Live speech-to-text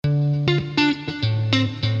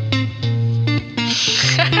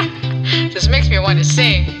me want to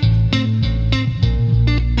sing.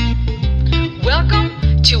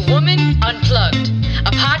 Welcome to Woman Unplugged,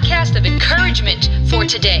 a podcast of encouragement for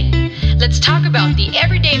today. Let's talk about the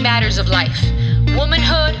everyday matters of life: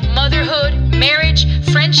 womanhood, motherhood, marriage,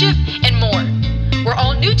 friendship, and more. We're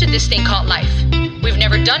all new to this thing called life. We've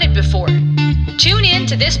never done it before. Tune in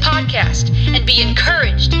to this podcast and be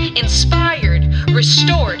encouraged, inspired,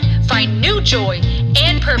 restored, find new joy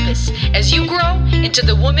and purpose as you grow into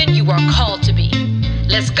the woman you are called to be.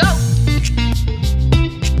 Let's go.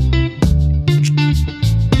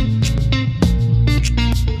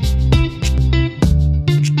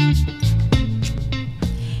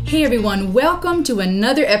 Hey everyone, welcome to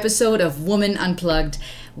another episode of Woman Unplugged.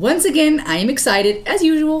 Once again, I am excited, as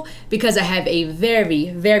usual, because I have a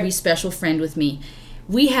very, very special friend with me.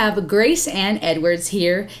 We have Grace Ann Edwards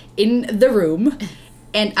here in the room,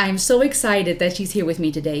 and I'm so excited that she's here with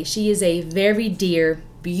me today. She is a very dear,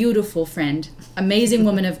 beautiful friend, amazing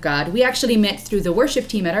woman of God. We actually met through the worship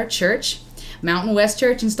team at our church, Mountain West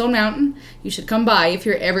Church in Stone Mountain. You should come by if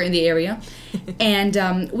you're ever in the area.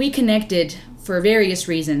 And we connected for various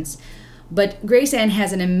reasons. But Grace Ann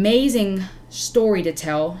has an amazing story to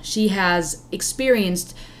tell. She has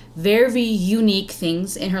experienced very unique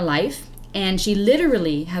things in her life, and she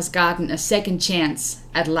literally has gotten a second chance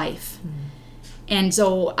at life. And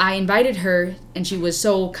so I invited her, and she was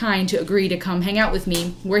so kind to agree to come hang out with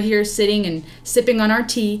me. We're here sitting and sipping on our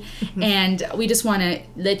tea, and we just want to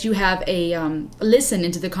let you have a listen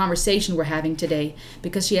into the conversation we're having today,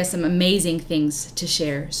 because she has some amazing things to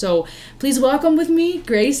share. So please welcome with me,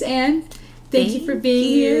 Grace Ann. Thank you for being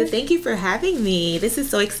here. Thank you for having me. This is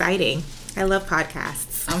so exciting. I love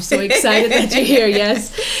podcasts. I'm so excited that you're here.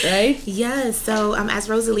 Yes, right? Yes. So as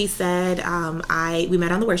Rosalie said, we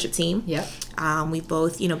met on the worship team. Yep. We've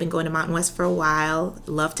both, been going to Mountain West for a while.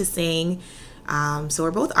 Love to sing. So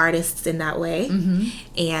we're both artists in that way. Mm-hmm.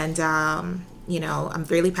 And I'm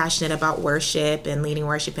really passionate about worship and leading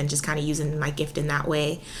worship and just kind of using my gift in that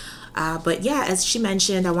way. But yeah, as she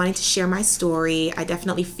mentioned, I wanted to share my story. I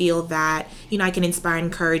definitely feel that, I can inspire and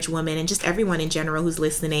encourage women and just everyone in general who's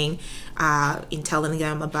listening, in telling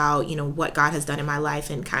them about, what God has done in my life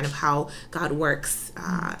and kind of how God works,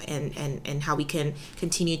 and how we can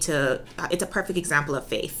continue to, it's a perfect example of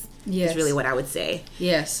faith. Yes. Is really what I would say.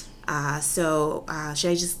 Yes. So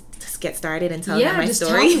should I just get started and tell them my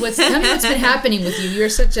story? Tell me what's been happening with you. You're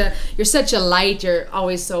such a light. You're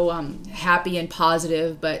always so happy and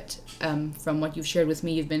positive, but from what you've shared with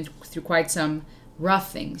me, you've been through quite some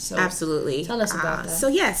rough things. So absolutely. Tell us about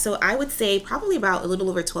that. So I would say probably about a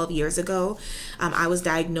little over 12 years ago, I was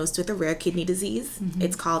diagnosed with a rare kidney disease. Mm-hmm.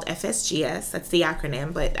 It's called FSGS. That's the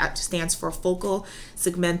acronym, but that stands for focal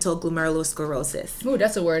segmental glomerulosclerosis. Oh,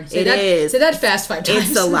 that's a word. Say that fast 5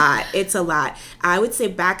 times. It's a lot. I would say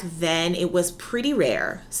back then it was pretty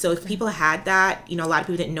rare. So if people had that, a lot of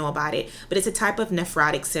people didn't know about it, but it's a type of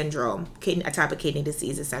nephrotic syndrome, a type of kidney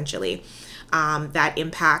disease essentially. That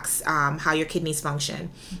impacts how your kidneys function.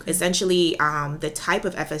 Okay. Essentially, the type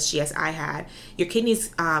of FSGS I had, your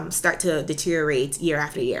kidneys start to deteriorate year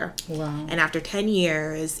after year. Wow. And after 10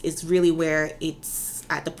 years is really where it's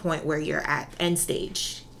at the point where you're at end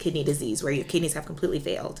stage kidney disease, where your kidneys have completely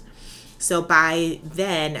failed. So by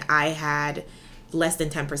then, I had less than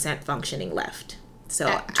 10% functioning left.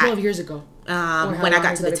 So 12 years ago. When I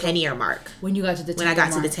got to the 10-year mark. When you got to the 10-year mark. When I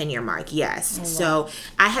got to the 10-year mark, yes. Oh, wow. So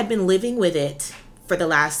I had been living with it for the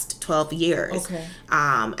last 12 years. Okay.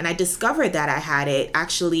 And I discovered that I had it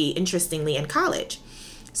actually, interestingly, in college.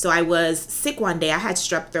 So I was sick one day. I had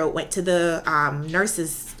strep throat, went to the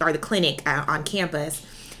nurses or the clinic on campus,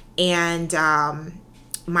 and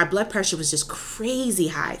my blood pressure was just crazy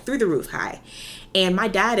high, through the roof high. And my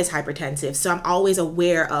dad is hypertensive, so I'm always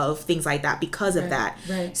aware of things like that because of that.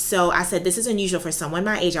 Right. So I said, this is unusual for someone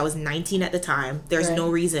my age. I was 19 at the time. There's no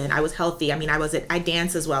reason. I was healthy. I mean, I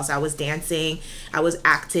dance as well, so I was dancing. I was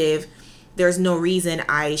active. There's no reason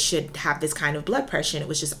I should have this kind of blood pressure. And it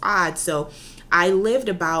was just odd. So I lived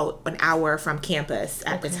about an hour from campus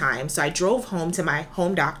at the time. So I drove home to my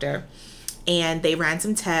home doctor, and they ran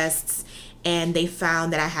some tests, and they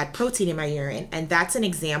found that I had protein in my urine. And that's an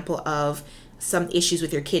example of some issues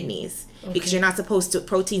with your kidneys, because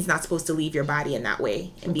protein's not supposed to leave your body in that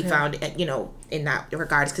way and be found, in that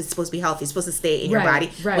regard, because it's supposed to be healthy. It's supposed to stay in your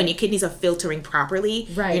body. Right. When your kidneys are filtering properly,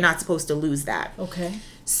 you're not supposed to lose that. Okay.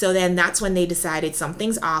 So then that's when they decided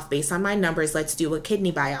something's off based on my numbers. Let's do a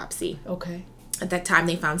kidney biopsy. Okay. At that time,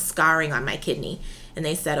 they found scarring on my kidney. And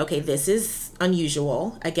they said, okay, this is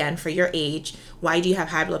unusual, again, for your age. Why do you have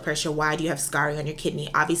high blood pressure? Why do you have scarring on your kidney?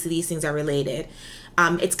 Obviously, these things are related.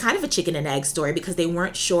 It's kind of a chicken and egg story, because they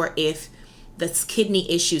weren't sure if the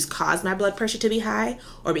kidney issues caused my blood pressure to be high,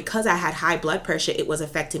 or because I had high blood pressure, it was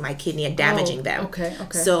affecting my kidney and damaging them. Okay.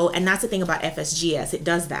 So, and that's the thing about FSGS. It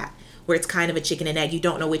does that, where it's kind of a chicken and egg. You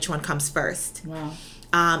don't know which one comes first. Wow.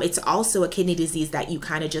 It's also a kidney disease that you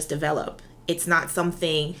kind of just develop. It's not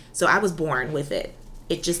something, so I was born with it.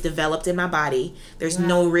 It just developed in my body. There's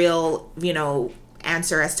no real,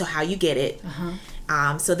 answer as to how you get it.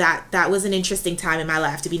 So that was an interesting time in my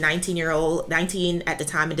life to be 19 at the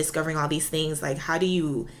time and discovering all these things. Like, how do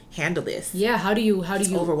you handle this? Yeah, how do you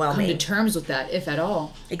overwhelming. come to terms with that, if at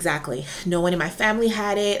all? Exactly. No one in my family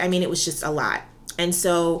had it. I mean, it was just a lot. And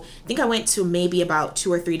so I think I went to maybe about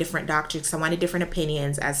 2 or 3 different doctors because I wanted different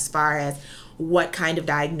opinions as far as what kind of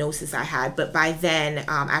diagnosis I had. But by then,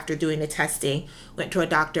 after doing the testing, went to a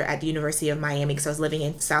doctor at the University of Miami because I was living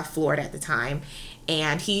in South Florida at the time.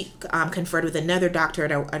 And he conferred with another doctor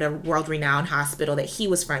at a world-renowned hospital that he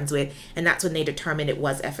was friends with. And that's when they determined it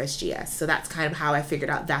was FSGS. So that's kind of how I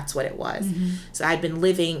figured out that's what it was. So I'd been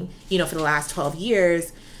living, for the last 12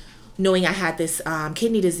 years, knowing I had this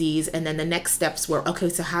kidney disease. And then the next steps were, okay,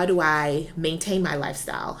 so how do I maintain my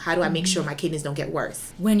lifestyle? How do I make sure my kidneys don't get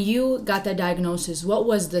worse? When you got that diagnosis, what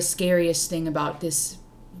was the scariest thing about this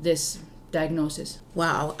diagnosis?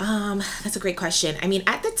 Wow. That's a great question. I mean,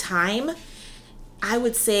 at the time, I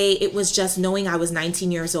would say it was just knowing I was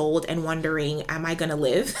 19 years old and wondering, am I going to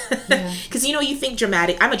live? Because, you think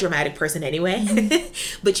dramatic. I'm a dramatic person anyway.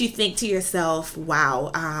 But you think to yourself,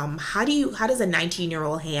 wow, how does a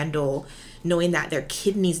 19-year-old handle knowing that their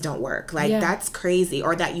kidneys don't work? Like, that's crazy.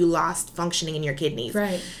 Or that you lost functioning in your kidneys.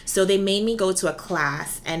 Right. So they made me go to a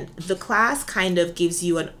class. And the class kind of gives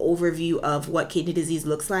you an overview of what kidney disease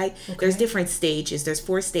looks like. Okay. There's different stages. There's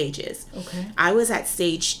 4 stages. Okay. I was at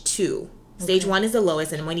stage 2. Stage 1 is the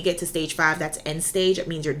lowest, and when you get to stage 5, that's end stage. It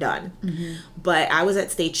means you're done. But I was at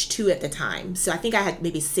stage 2 at the time, so I think I had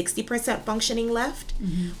maybe 60% functioning left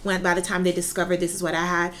when by the time they discovered this is what I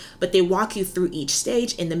had. But they walk you through each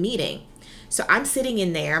stage in the meeting. So I'm sitting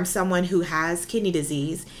in there. I'm someone who has kidney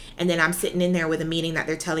disease, and then I'm sitting in there with a meeting that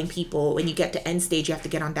they're telling people when you get to end stage, you have to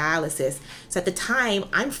get on dialysis. So at the time,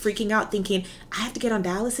 I'm freaking out thinking, I have to get on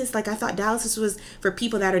dialysis? Like, I thought dialysis was for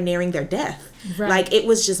people that are nearing their death. Right. Like, it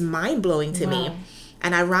was just mind-blowing to me.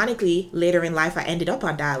 And ironically, later in life, I ended up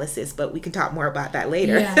on dialysis, but we can talk more about that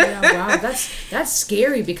later. Wow. That's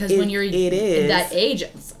scary because when you're in that age,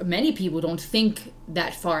 many people don't think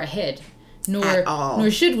that far ahead. Nor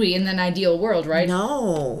should we in an ideal world, right?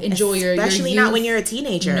 No. Enjoy your especially youth. Not when you're a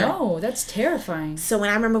teenager. No, that's terrifying. So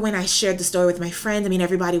when I shared the story with my friends, I mean,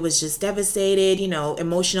 everybody was just devastated,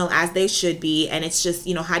 emotional as they should be. And it's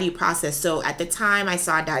just, how do you process? So at the time I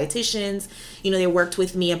saw dietitians, they worked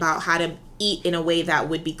with me about how to eat in a way that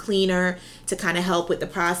would be cleaner to kind of help with the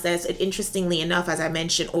process. And interestingly enough, as I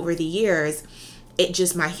mentioned, over the years,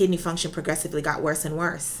 my kidney function progressively got worse and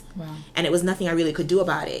worse. Wow. And it was nothing I really could do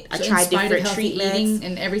about it. So I tried different treatments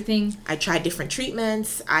and everything. I tried different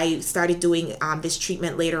treatments. I started doing this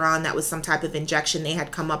treatment later on that was some type of injection they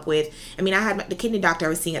had come up with. I mean, I had the kidney doctor I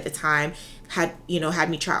was seeing at the time had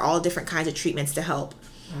me try all different kinds of treatments to help.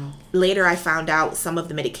 Wow. Later, I found out some of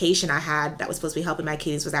the medication I had that was supposed to be helping my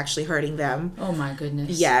kidneys was actually hurting them. Oh my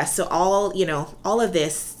goodness. Yeah. So all of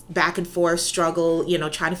this back and forth struggle,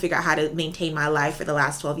 trying to figure out how to maintain my life for the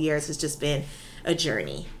last 12 years has just been a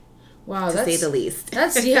journey. Wow. To say the least. To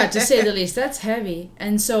say the least. That's heavy.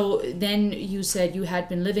 And so then you said you had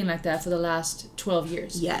been living like that for the last 12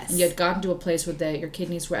 years. Yes. And you had gotten to a place where your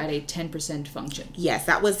kidneys were at a 10% function. Yes.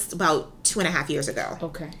 That was about 2.5 years ago.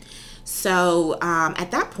 Okay. So at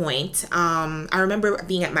that point, I remember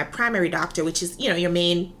being at my primary doctor, which is, your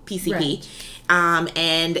main PCP, right.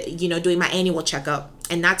 And, doing my annual checkup.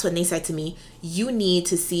 And that's when they said to me, you need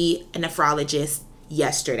to see a nephrologist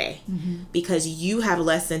yesterday because you have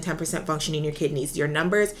less than 10% function in your kidneys. Your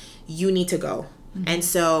numbers, you need to go. And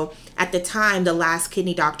so at the time, the last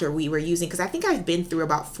kidney doctor we were using, because I think I've been through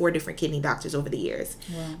about 4 different kidney doctors over the years.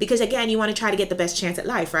 Wow. Because again, you want to try to get the best chance at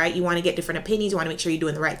life, right? You want to get different opinions. You want to make sure you're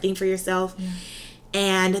doing the right thing for yourself. Yeah.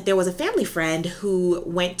 And there was a family friend who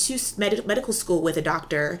went to medical school with a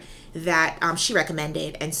doctor that she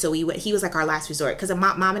recommended. And so he was like our last resort because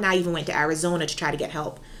mom and I even went to Arizona to try to get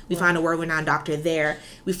help. We found a world-renowned doctor there.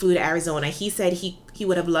 We flew to Arizona. He said he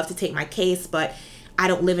would have loved to take my case, but I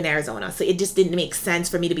don't live in Arizona. So it just didn't make sense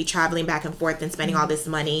for me to be traveling back and forth and spending all this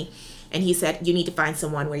money. And he said, you need to find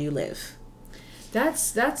someone where you live.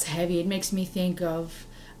 That's heavy. It makes me think of,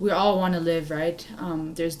 we all want to live, right?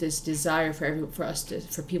 There's this desire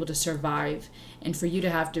for people to survive, and for you to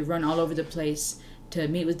have to run all over the place to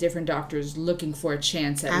meet with different doctors looking for a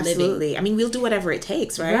chance at living. Absolutely. I mean, we'll do whatever it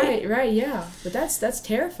takes, right? Right, yeah. But that's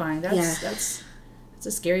terrifying. That's It's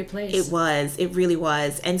a scary place. It really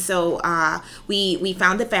was. And so we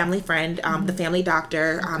found the family friend, the family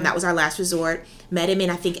doctor. That was our last resort. Met him in,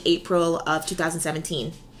 I think, April of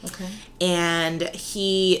 2017. Okay. And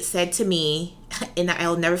he said to me, and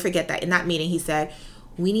I'll never forget that, in that meeting, he said,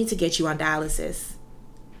 we need to get you on dialysis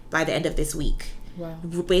by the end of this week. Wow.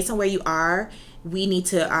 Based on where you are, we need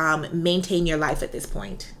to maintain your life at this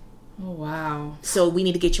point. Oh, wow. So we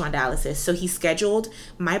need to get you on dialysis. So he scheduled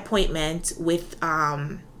my appointment with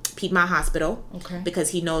Piedmont Hospital. Okay. Because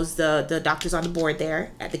he knows the doctors on the board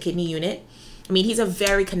there at the kidney unit. I mean, he's a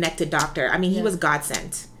very connected doctor. I mean, he was God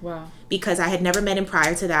sent. Wow. Because I had never met him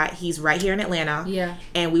prior to that. He's right here in Atlanta. Yeah.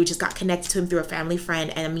 And we just got connected to him through a family friend.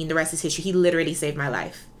 And I mean, the rest is history. He literally saved my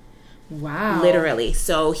life. Wow. Literally.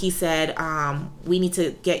 So he said, we need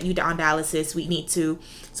to get you on dialysis.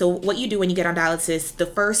 So what you do when you get on dialysis, the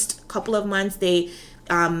first couple of months, they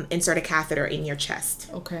insert a catheter in your chest.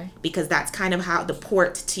 Okay. Because that's kind of how the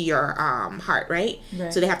port to your heart, right?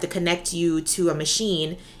 Right. So they have to connect you to a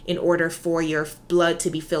machine in order for your blood to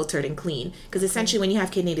be filtered and clean. Because essentially when you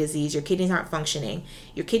have kidney disease, your kidneys aren't functioning.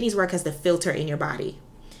 Your kidneys work as the filter in your body.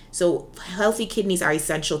 So healthy kidneys are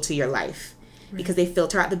essential to your life. Because they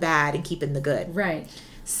filter out the bad and keep in the good. Right.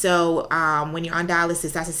 So when you're on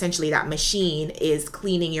dialysis, that's essentially that machine is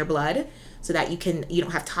cleaning your blood so that you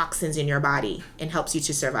don't have toxins in your body and helps you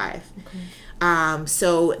to survive. Okay.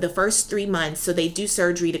 So the first 3 months, so they do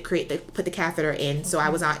surgery to put the catheter in. Okay. So I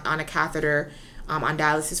was on a catheter on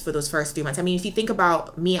dialysis for those first 3 months. I mean, if you think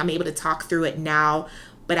about me, I'm able to talk through it now.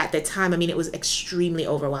 But at the time, I mean, it was extremely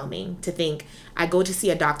overwhelming to think I go to see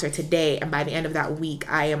a doctor today, and by the end of that week,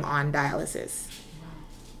 I am on dialysis. Wow.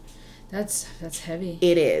 That's heavy.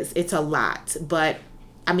 It is. It's a lot. But,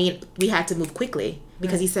 I mean, we had to move quickly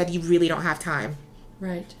because he said you really don't have time.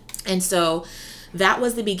 Right. And so that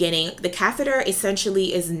was the beginning. The catheter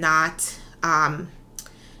essentially is not...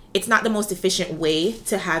 it's not the most efficient way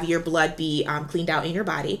to have your blood be cleaned out in your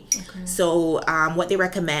body. Okay. So what they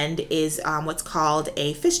recommend is what's called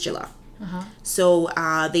a fistula. Uh-huh. So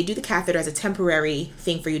they do the catheter as a temporary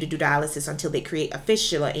thing for you to do dialysis until they create a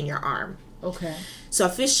fistula in your arm. Okay. So a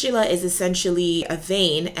fistula is essentially a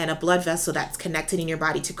vein and a blood vessel that's connected in your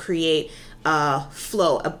body to create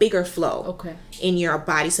a bigger flow in your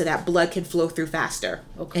body so that blood can flow through faster.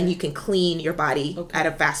 Okay. And you can clean your body at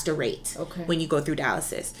a faster rate when you go through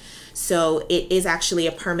dialysis. So it is actually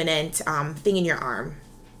a permanent thing in your arm.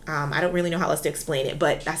 I don't really know how else to explain it,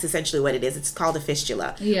 but that's essentially what it is. It's called a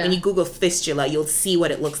fistula. Yeah. When you Google fistula, you'll see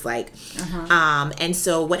what it looks like. Uh-huh. And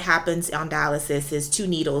so what happens on dialysis is 2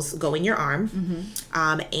 needles go in your arm,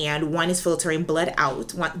 and one is filtering blood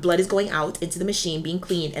out. Blood is going out into the machine, being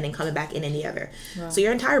cleaned, and then coming back in the other. Wow. So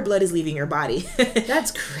your entire blood is leaving your body.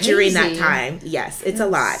 That's crazy. During that time. Yes, it's a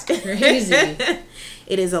lot. Crazy.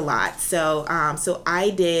 It is a lot. So I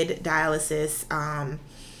did dialysis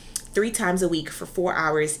 3 times a week for 4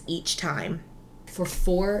 hours each time. For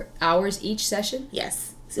 4 hours each session?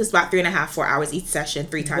 Yes. So it was about 3.5, 4 hours each session,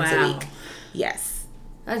 3 times a week. Yes.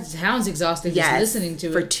 That sounds exhausting just listening to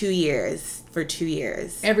it. For 2 years. For 2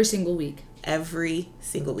 years. Every single week? Every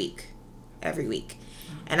single week. Every week.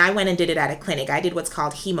 And I went and did it at a clinic. I did what's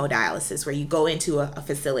called hemodialysis, where you go into a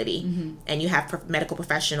facility and you have medical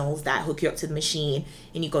professionals that hook you up to the machine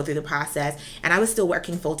and you go through the process. And I was still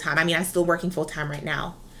working full time. I mean, I'm still working full time right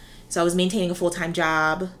now. So I was maintaining a full-time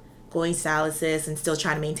job, going to dialysis, and still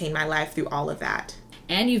trying to maintain my life through all of that.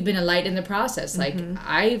 And you've been a light in the process. Like,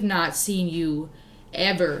 I've not seen you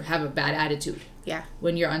ever have a bad attitude. Yeah.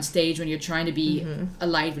 When you're on stage, when you're trying to be a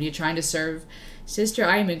light, when you're trying to serve. Sister,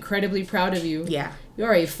 I am incredibly proud of you. Yeah.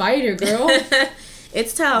 You're a fighter, girl.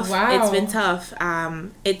 It's tough. Wow. It's been tough.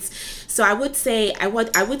 I would say,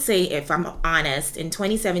 if I'm honest, in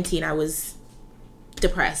 2017, I was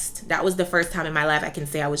depressed. That was the first time in my life I can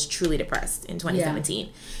say I was truly depressed in 2017.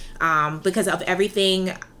 Because of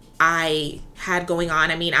everything I had going on.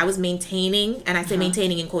 I mean, I was maintaining, and I say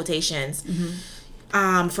maintaining in quotations,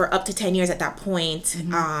 for up to 10 years at that point,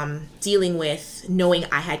 dealing with knowing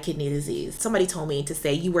I had kidney disease. Somebody told me to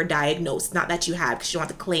say you were diagnosed, not that you had, because you want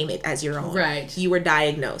to claim it as your own. Right. You were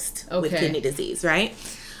diagnosed with kidney disease, right?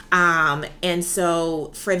 And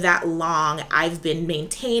so for that long, I've been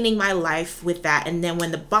maintaining my life with that. And then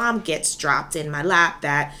when the bomb gets dropped in my lap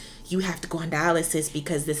that you have to go on dialysis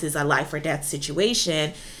because this is a life or death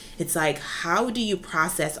situation, it's like, how do you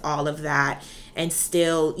process all of that and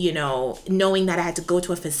still, knowing that I had to go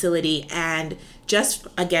to a facility? And just,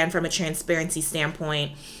 again, from a transparency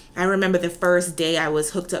standpoint, I remember the first day I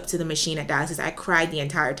was hooked up to the machine at dialysis, I cried the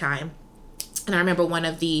entire time. And I remember one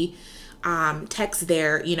of the text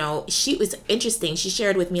there, she was interesting. She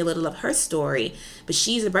shared with me a little of her story, but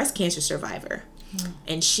she's a breast cancer survivor.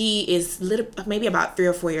 And she is maybe about 3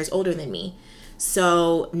 or 4 years older than me.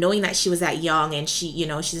 So knowing that she was that young, and she, you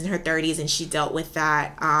know, she's in her 30s and she dealt with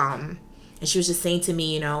that, and she was just saying to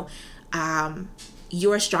me, you know,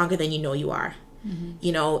 you are stronger than you know you are.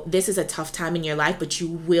 You know, this is a tough time in your life, but you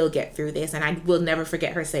will get through this. And I will never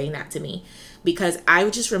forget her saying that to me, because I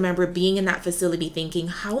would just remember being in that facility thinking,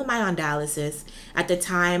 how am I on dialysis? At the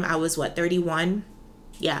time I was 31.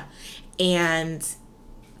 Yeah. And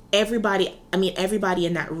everybody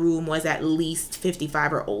in that room was at least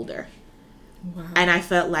 55 or older. Wow. And I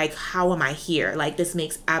felt like, how am I here? Like, this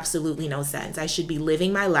makes absolutely no sense. I should be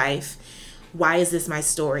living my life. Why is this my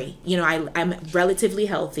story? You know, I'm relatively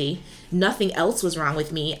healthy. Nothing else was wrong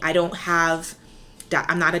with me. I'm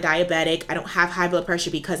not a diabetic. I don't have high blood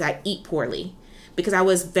pressure because I eat poorly. Because I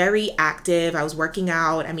was very active. I was working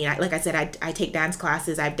out. I mean, like I said, I take dance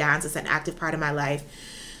classes. I've danced. It's an active part of my life.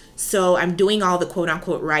 So I'm doing all the quote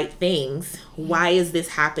unquote right things. Why is this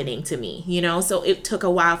happening to me? You know, so it took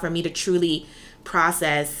a while for me to truly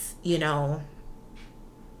process, you know,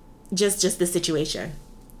 just the situation.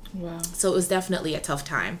 Wow. So it was definitely a tough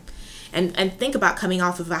time. And think about coming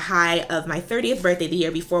off of a high of my 30th birthday the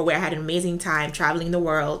year before, where I had an amazing time traveling the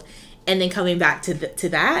world, and then coming back to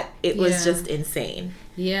that, it was just insane.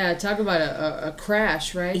 Yeah, talk about a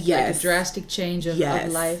crash, right? Yes. Like a drastic change of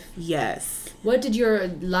life. Yes. What did your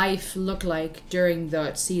life look like during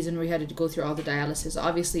that season where you had to go through all the dialysis?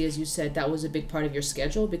 Obviously, as you said, that was a big part of your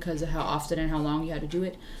schedule because of how often and how long you had to do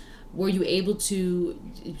it. Were you able to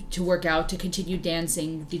work out, to continue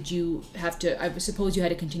dancing? Did you have to, I suppose you had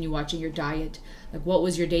to continue watching your diet? Like, what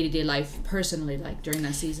was your day-to-day life personally like during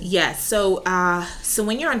that season? Yes. So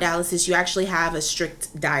when you're on dialysis, you actually have a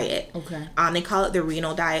strict diet. Okay. They call it the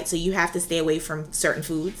renal diet. So you have to stay away from certain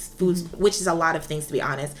foods, which is a lot of things, to be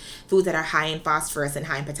honest. Foods that are high in phosphorus and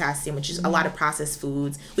high in potassium, which is a lot of processed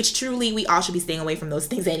foods, which truly we all should be staying away from those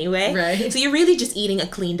things anyway. Right. So you're really just eating a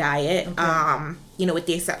clean diet. Okay. You know, with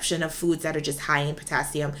the exception of foods that are just high in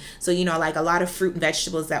potassium. So, you know, like a lot of fruit and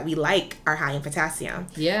vegetables that we like are high in potassium.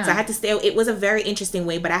 Yeah. So I had to stay. It was a very interesting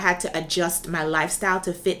way, but I had to adjust my lifestyle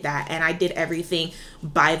to fit that. And I did everything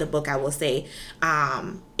by the book, I will say.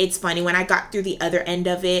 It's funny, when I got through the other end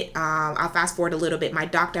of it, I'll fast forward a little bit. My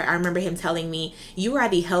doctor, I remember him telling me, you are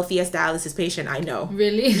the healthiest dialysis patient I know.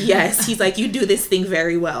 Really? Yes. He's like, you do this thing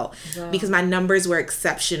very well. Wow. Because my numbers were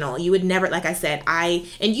exceptional. You would never, like I said,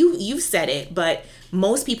 and you've said it, but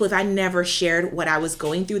most people, if I never shared what I was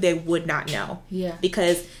going through, they would not know. Yeah.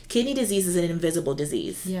 Because kidney disease is an invisible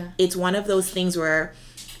disease. Yeah. It's one of those things where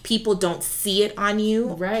people don't see it on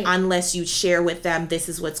you, right, unless you share with them, this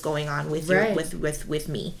is what's going on with right, you, with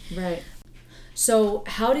me. Right. So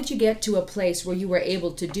how did you get to a place where you were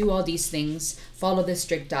able to do all these things, follow this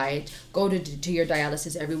strict diet, go to your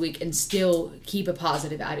dialysis every week, and still keep a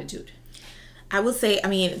positive attitude? I will say, I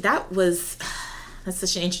mean, that's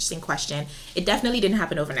such an interesting question. It definitely didn't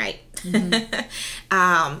happen overnight.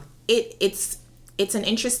 Mm-hmm. It's an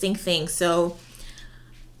interesting thing. So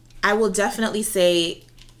I will definitely say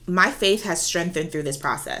my faith has strengthened through this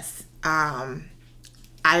process.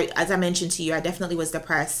 As I mentioned to you, I definitely was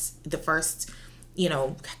depressed the first,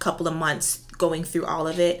 couple of months going through all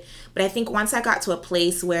of it. But I think once I got to a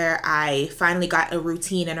place where I finally got a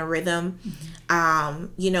routine and a rhythm,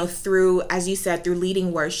 through, as you said, through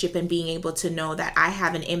leading worship and being able to know that I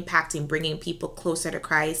have an impact in bringing people closer to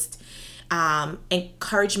Christ,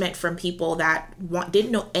 encouragement from people that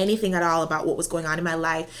didn't know anything at all about what was going on in my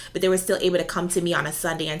life, but they were still able to come to me on a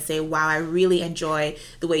Sunday and say, wow, I really enjoy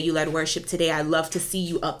the way you led worship today. I love to see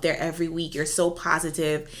you up there every week. You're so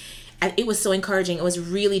positive. And it was so encouraging. It was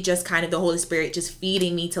really just kind of the Holy Spirit just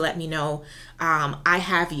feeding me to let me know, I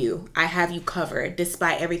have you covered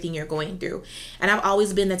despite everything you're going through. And I've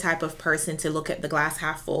always been the type of person to look at the glass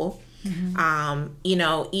half full,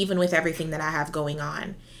 even with everything that I have going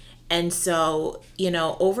on. And so,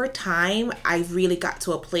 over time, I really got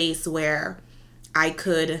to a place where I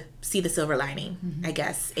could see the silver lining, I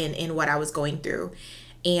guess, in what I was going through.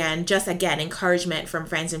 And just, again, encouragement from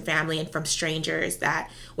friends and family and from strangers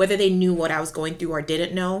that whether they knew what I was going through or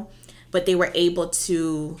didn't know, but they were able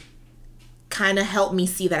to kind of help me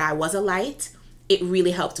see that I was a light. It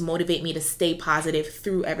really helped motivate me to stay positive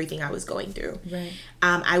through everything I was going through. Right.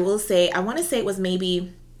 I want to say it was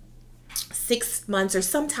maybe 6 months or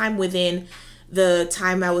sometime within the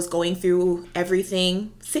time I was going through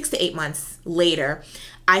everything, 6 to 8 months later,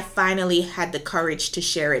 I finally had the courage to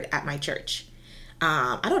share it at my church.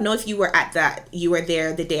 I don't know if you were you were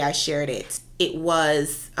there the day I shared it. It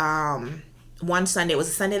was one Sunday. It was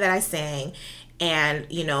a Sunday that I sang. And,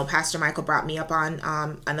 you know, Pastor Michael brought me up on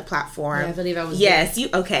the platform. Yeah, I believe I was Yes, there. you,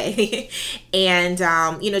 okay. And,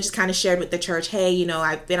 you know, just kind of shared with the church, hey, you know,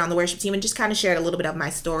 I've been on the worship team, and just kind of shared a little bit of my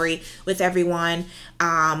story with everyone.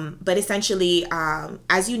 But essentially,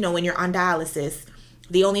 as you know, when you're on dialysis,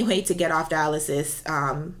 the only way to get off dialysis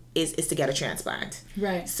is to get a transplant.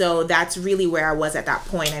 Right. So that's really where I was at that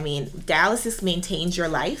point. I mean, dialysis maintains your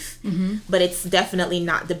life, but it's definitely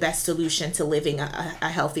not the best solution to living a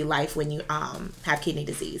healthy life when you have kidney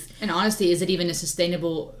disease. And honestly, is it even a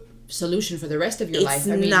sustainable solution for the rest of your life?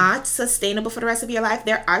 It's not sustainable for the rest of your life.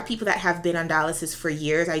 There are people that have been on dialysis for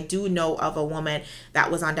years. I do know of a woman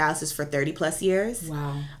that was on dialysis for 30 plus years.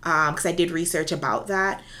 Wow. Because I did research about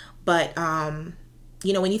that. But,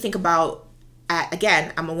 you know, when you think about,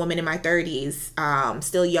 again, I'm a woman in my 30s,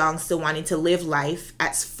 still young, still wanting to live life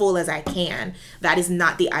as full as I can. That is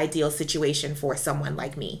not the ideal situation for someone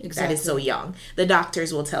like me. Exactly. That is so young. The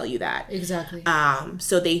doctors will tell you that. Exactly.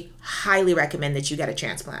 So they highly recommend that you get a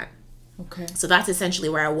transplant. Okay. So that's essentially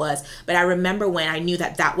where I was. But I remember when I knew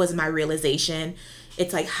that that was my realization,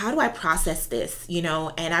 it's like, how do I process this, you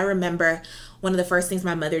know? And I remember one of the first things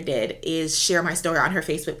my mother did is share my story on her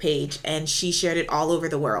Facebook page, and she shared it all over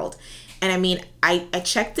the world. And I mean, I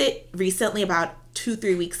checked it recently, about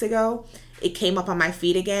 2-3 weeks ago. It came up on my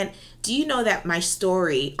feed again. Do you know that my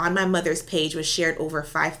story on my mother's page was shared over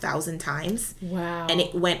 5,000 times? Wow. And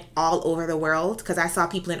it went all over the world because I saw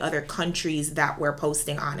people in other countries that were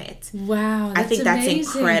posting on it. Wow. I think that's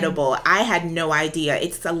amazing. incredible. I had no idea.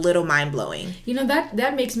 It's a little mind-blowing. You know,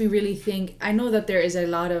 that makes me really think. I know that there is a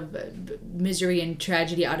lot of misery and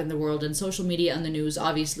tragedy out in the world, and social media and the news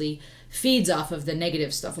obviously feeds off of the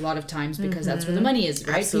negative stuff a lot of times because that's where the money is,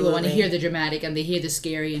 right? Absolutely. People want to hear the dramatic and they hear the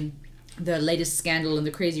scary and the latest scandal and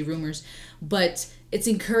the crazy rumors. But it's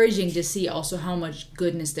encouraging to see also how much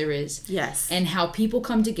goodness there is. Yes. And how people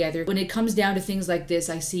come together. When it comes down to things like this,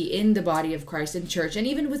 I see in the body of Christ in church, and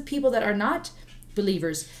even with people that are not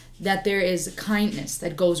believers, that there is kindness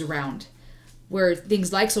that goes around, where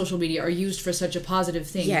things like social media are used for such a positive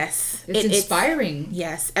thing. Yes. It's inspiring.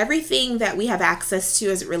 Yes. Everything that we have access to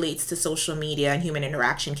as it relates to social media and human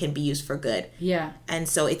interaction can be used for good. Yeah. And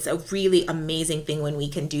so it's a really amazing thing when we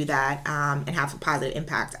can do that and have a positive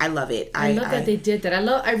impact. I love it. I love that they did that.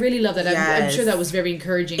 I really love that. Yes. I'm sure that was very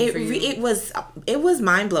encouraging for you. It was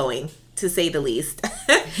mind-blowing, to say the least.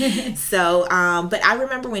 So, but I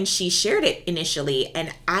remember when she shared it initially,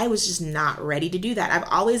 and I was just not ready to do that. I've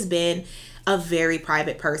always been a very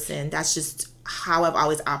private person. That's just how I've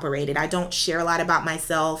always operated. I don't share a lot about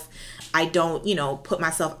myself. I don't, put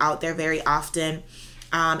myself out there very often.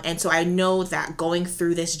 And so I know that going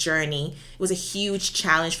through this journey, it was a huge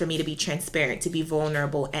challenge for me to be transparent, to be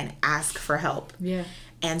vulnerable, and ask for help. Yeah.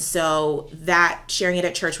 And so that sharing it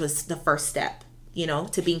at church was the first step,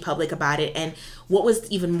 to being public about it. And what was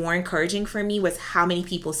even more encouraging for me was how many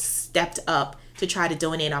people stepped up to try to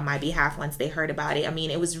donate on my behalf once they heard about it. I mean,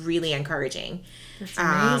 it was really encouraging. That's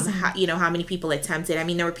amazing. How many people attempted. I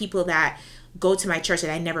mean, there were people that go to my church that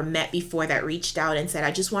I never met before that reached out and said, I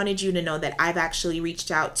just wanted you to know that I've actually reached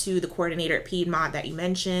out to the coordinator at Piedmont that you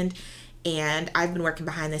mentioned, and I've been working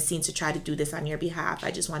behind the scenes to try to do this on your behalf. I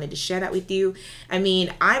just wanted to share that with you. I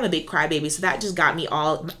mean, I'm a big crybaby, so that just got me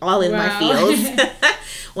all in my feels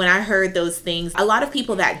when I heard those things. A lot of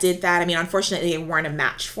people that did that, I mean, unfortunately, they weren't a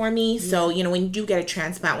match for me. Yeah. So, when you do get a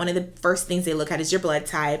transplant, one of the first things they look at is your blood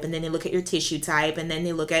type, and then they look at your tissue type, and then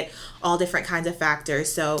they look at all different kinds of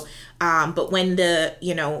factors. So, but when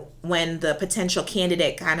the potential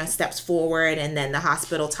candidate kind of steps forward and then the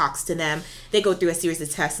hospital talks to them, they go through a series of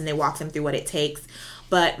tests and they walk them through what it takes.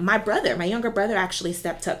 But my younger brother actually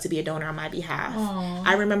stepped up to be a donor on my behalf. Aww.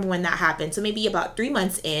 I remember when that happened. So maybe about 3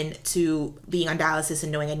 months into being on dialysis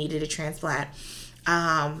and knowing I needed a transplant,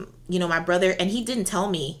 my brother, and he didn't tell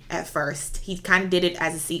me at first. He kind of did it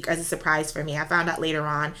as a surprise for me. I found out later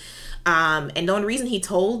on. And the only reason he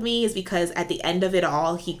told me is because at the end of it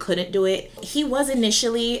all, he couldn't do it. He was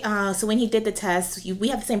initially, so when he did the test, we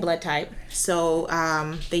have the same blood type. So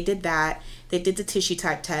they did that. They did the tissue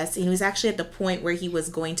type test, and he was actually at the point where he was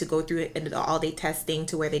going to go through the all-day testing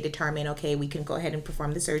to where they determine, okay, we can go ahead and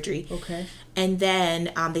perform the surgery. Okay. And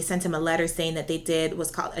then they sent him a letter saying that they did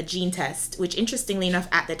what's called a gene test, which interestingly enough,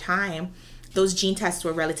 at the time, those gene tests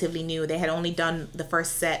were relatively new. They had only done the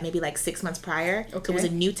first set maybe like 6 months prior. Okay. So it was a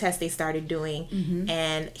new test they started doing. Mm-hmm.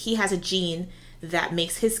 And he has a gene that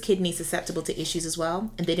makes his kidney susceptible to issues as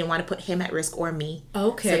well, and they didn't want to put him at risk or me.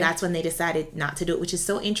 Okay. So that's when they decided not to do it, which is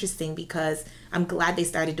so interesting because I'm glad they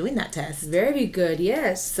started doing that test. Very good,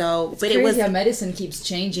 yes. So, it's but crazy it was how medicine keeps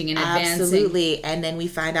changing and advancing. absolutely, and then we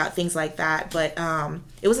find out things like that. But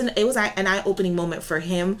it was an eye-opening moment for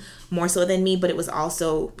him more so than me. But it was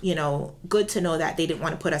also, you know, good to know that they didn't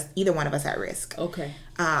want to put either one of us at risk. Okay.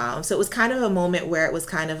 So it was kind of a moment where it was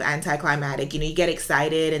kind of anticlimactic. You know, you get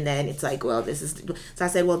excited and then it's like, well, this is... So I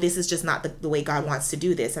said, well, this is just not the way God wants to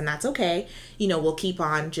do this. And that's okay. You know, we'll keep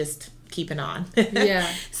on just keeping on.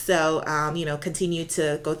 Yeah. So, you know, continue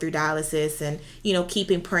to go through dialysis and, you know,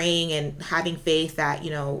 keeping praying and having faith that,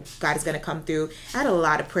 you know, God is going to come through. I had a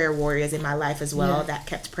lot of prayer warriors in my life as well that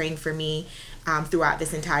kept praying for me throughout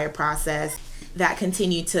this entire process, that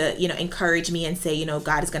continue to, you know, encourage me and say, you know,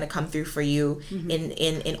 God is going to come through for you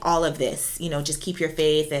in all of this. You know, just keep your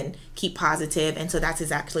faith and keep positive. And so that's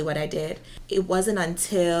exactly what I did. It wasn't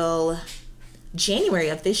until January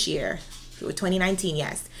of this year, 2019,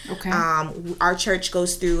 yes. Okay. Our church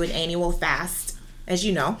goes through an annual fast, as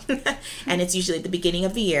you know, and it's usually at the beginning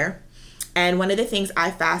of the year. And one of the things I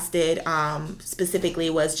fasted specifically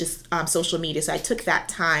was just social media. So I took that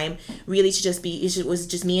time really to just it was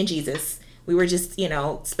just me and Jesus. We were just, you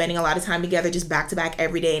know, spending a lot of time together, just back to back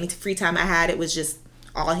every day. Any free time I had, it was just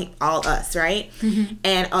all us, right?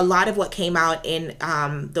 And a lot of what came out in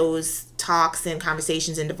those talks and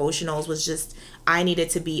conversations and devotionals was just, I needed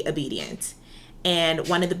to be obedient. And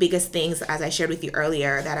one of the biggest things, as I shared with you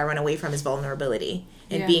earlier, that I run away from is vulnerability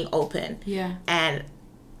and being open. Yeah. And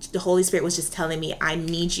the Holy Spirit was just telling me, I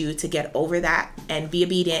need you to get over that and be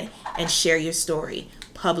obedient and share your story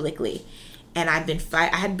publicly. And I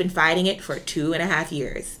had been fighting it for 2.5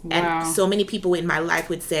 years. Wow. And so many people in my life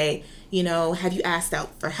would say, you know, have you asked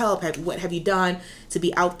out for help? What have you done to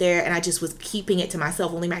be out there? And I just was keeping it to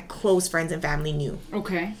myself. Only my close friends and family knew.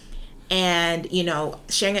 Okay. And, you know,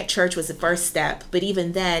 sharing at church was the first step. But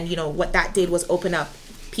even then, you know, what that did was open up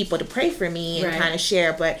people to pray for me and kind of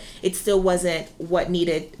share, but it still wasn't what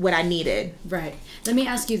I needed. Right. Let me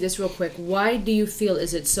ask you this real quick. Why do you feel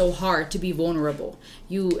is it so hard to be vulnerable?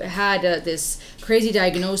 You had this crazy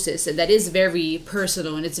diagnosis that is very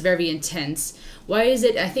personal and it's very intense. Why is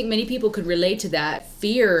it, I think many people could relate to that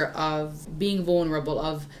fear of being vulnerable,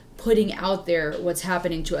 of putting out there what's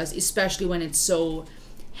happening to us, especially when it's so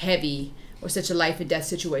heavy or such a life and death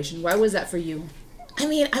situation. Why was that for you? I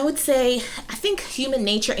mean, I would say, I think human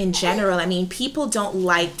nature in general, I mean, people don't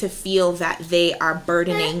like to feel that they are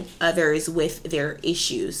burdening others with their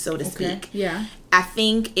issues, so to speak. Yeah. I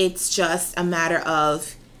think it's just a matter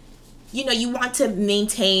of, you know, you want to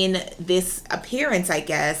maintain this appearance, I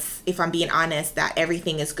guess, if I'm being honest, that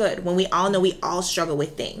everything is good. When we all know we all struggle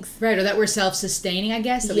with things. Right, or that we're self-sustaining, I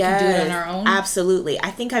guess, that we can do it on our own. Absolutely. I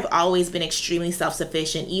think I've always been extremely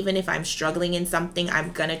self-sufficient. Even if I'm struggling in something,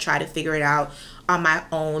 I'm going to try to figure it out on my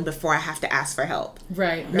own before I have to ask for help.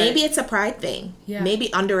 Right. Maybe it's a pride thing. Yeah.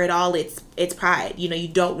 Maybe under it all, it's pride. You know, you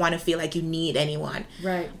don't want to feel like you need anyone.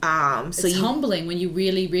 Right. So it's humbling when you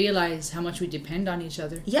really realize how much we depend on each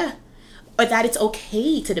other. Yeah. Or that it's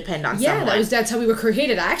okay to depend on someone. Yeah, that's how we were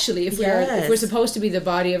created, actually. If we're supposed to be the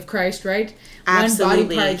body of Christ, right? Absolutely.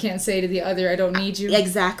 One body part can't say to the other, I don't need you.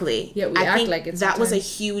 Exactly. Yeah, we act like it sometimes. That was a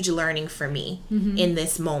huge learning for me in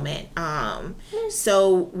this moment.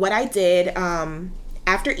 So what I did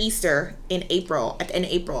after Easter in April,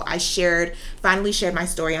 I finally shared my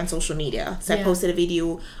story on social media. So I posted a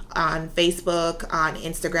video on Facebook, on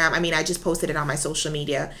Instagram. I mean, I just posted it on my social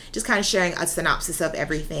media, just kind of sharing a synopsis of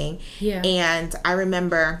everything. Yeah. And I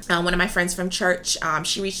remember one of my friends from church,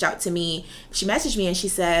 she reached out to me. She messaged me and she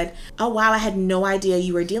said, oh, wow, I had no idea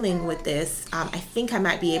you were dealing with this. I think I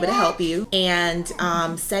might be able to help you. And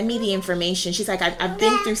send me the information. She's like, I've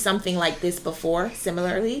been through something like this before,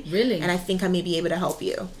 similarly. Really? And I think I may be able to help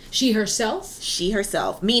you. She herself? She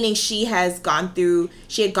herself. Meaning she had gone through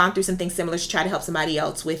something similar. She tried to help somebody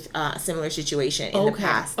else with a similar situation in the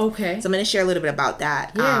past. Okay. So I'm going to share a little bit about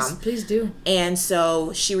that. Yes, please do. And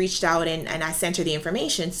so she reached out and I sent her the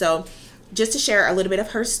information. So just to share a little bit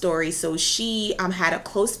of her story. So she had a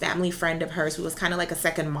close family friend of hers who was kind of like a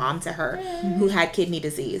second mom to her, who had kidney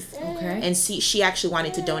disease. Okay. And she actually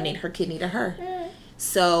wanted to donate her kidney to her.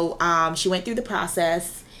 So she went through the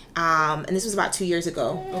process. And this was about 2 years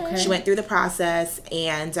ago. Okay. She went through the process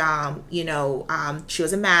and, she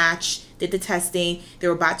was a match, did the testing. They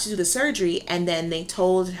were about to do the surgery. And then they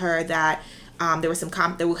told her that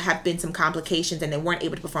there have been some complications, and they weren't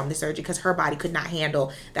able to perform the surgery because her body could not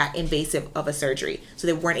handle that invasive of a surgery, so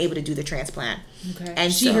they weren't able to do the transplant. Okay.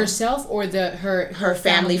 And she herself or her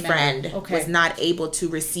family friend okay. was not able to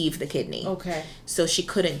receive the kidney. Okay. So she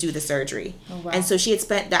couldn't do the surgery. Oh, wow. And so she had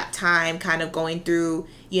spent that time kind of going through,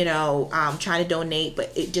 trying to donate,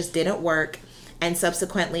 but it just didn't work. And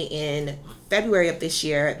subsequently in February of this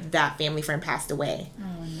year, that family friend passed away.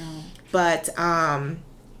 Oh no. But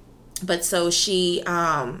so she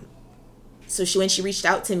when she reached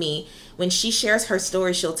out to me, when she shares her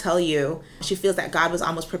story, she'll tell you she feels that God was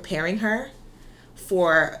almost preparing her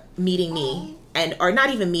for meeting me, or not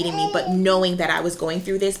even meeting me, but knowing that I was going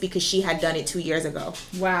through this, because she had done it 2 years ago.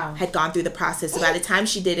 Wow. Had gone through the process. So by the time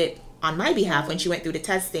she did it on my behalf, when she went through the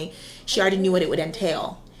testing, she already knew what it would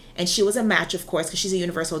entail. And she was a match, of course, because she's a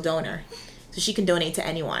universal donor. So she can donate to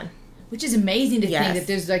anyone. Which is amazing to think that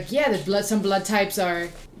there's some blood types are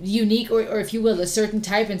unique, or if you will, a certain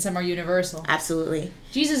type, and some are universal. Absolutely.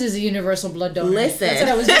 Jesus is a universal blood donor. Listen. That's what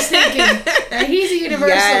I was just thinking. He's a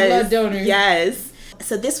universal blood donor. Yes.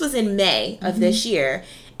 So this was in May of this year.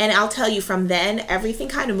 And I'll tell you, from then, everything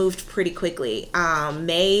kind of moved pretty quickly.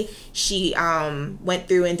 May, she went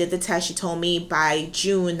through and did the test. She told me by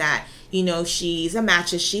June that, she's a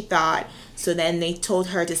match, as she thought. So then they told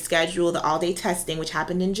her to schedule the all-day testing, which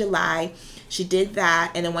happened in July. She did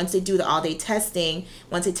that. And then once they do the all-day testing,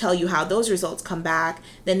 once they tell you how those results come back,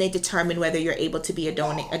 then they determine whether you're able to be a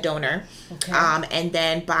donor. Okay. And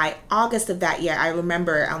then by August of that year, I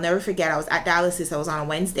remember, I'll never forget, I was at dialysis. I was on a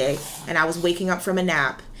Wednesday, and I was waking up from a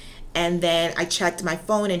nap. And then I checked my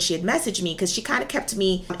phone, and she had messaged me, because she kind of kept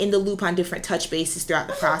me in the loop on different touch bases throughout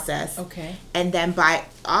the process. Okay. And then by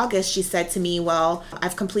August, she said to me, well,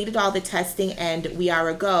 I've completed all the testing and we are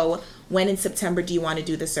a go. When in September do you want to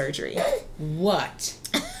do the surgery? What?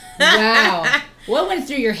 Wow. What went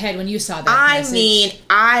through your head when you saw that message? I mean,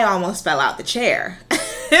 I almost fell out the chair.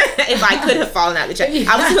 If I could have fallen out the chair.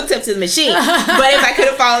 I was hooked up to the machine. But if I could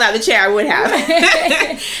have fallen out the chair, I would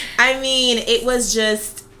have. I mean, it was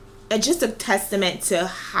just a testament to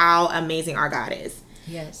how amazing our God is.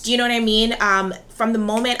 Yes. Do you know what I mean? From the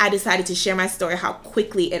moment I decided to share my story, how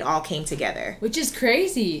quickly it all came together. Which is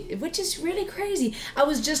crazy. Which is really crazy. I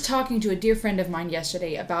was just talking to a dear friend of mine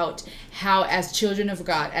yesterday about how, as children of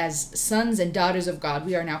God, as sons and daughters of God,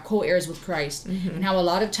 we are now co-heirs with Christ. Mm-hmm. And how a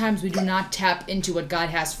lot of times we do not tap into what God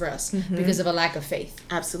has for us because of a lack of faith.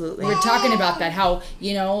 Absolutely. We're talking about that, how,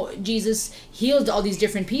 Jesus healed all these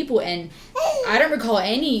different people, and I don't recall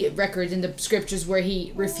any records in the scriptures where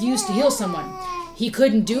he refused to heal someone. He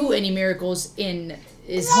couldn't do any miracles in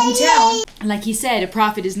his hometown. Like he said, a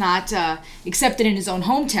prophet is not accepted in his own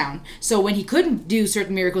hometown. So when he couldn't do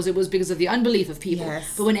certain miracles, it was because of the unbelief of people.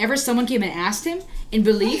 Yes. But whenever someone came and asked him in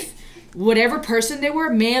belief, whatever person they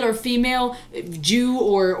were, male or female, Jew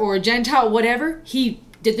or Gentile, whatever, he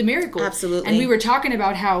did the miracle. Absolutely. And we were talking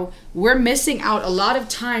about how we're missing out a lot of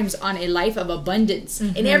times on a life of abundance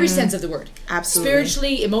in every sense of the word. Absolutely.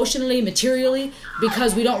 Spiritually, emotionally, materially,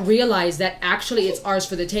 because we don't realize that actually it's ours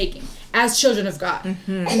for the taking as children of God.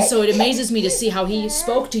 And so it amazes me to see how he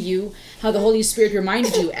spoke to you, how the Holy Spirit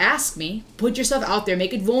reminded you, ask me, put yourself out there,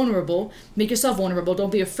 make yourself vulnerable,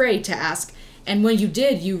 don't be afraid to ask. And when you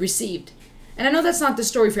did, you received. And I know that's not the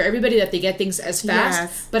story for everybody, that they get things as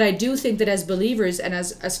fast, but I do think that as believers and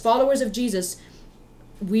as followers of Jesus,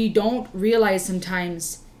 we don't realize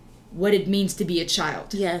sometimes what it means to be a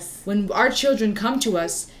child. Yes. When our children come to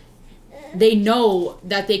us, they know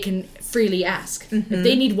that they can freely ask. If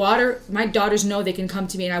they need water, my daughters know they can come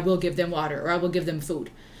to me and I will give them water, or I will give them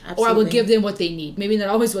food. Absolutely. Or I will give them what they need. Maybe not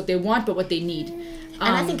always what they want, but what they need.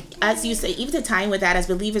 And I think, as you say, even to tie in with that, as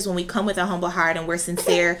believers, when we come with a humble heart and we're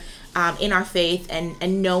sincere in our faith,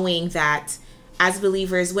 and knowing that as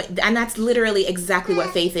believers, and that's literally exactly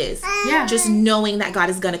what faith is. Yeah. Just knowing that God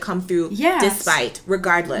is going to come through despite,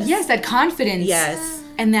 regardless. Yes, that confidence. Yes.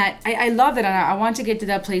 And that, I love that, and I want to get to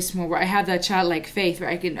that place more where I have that childlike faith, where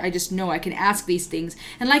I just know I can ask these things.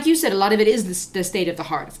 And like you said, a lot of it is the state of the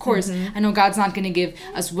heart. Of course, I know God's not going to give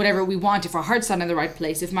us whatever we want if our heart's not in the right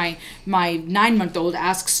place. If my 9-month-old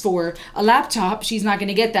asks for a laptop, she's not going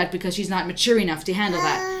to get that because she's not mature enough to handle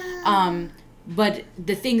that. But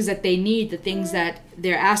the things that they need, the things that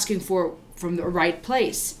they're asking for from the right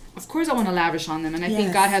place, of course I want to lavish on them. And I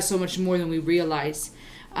think God has so much more than we realize.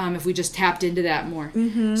 If we just tapped into that more.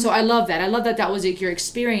 So I love that. I love that that was your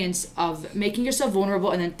experience of making yourself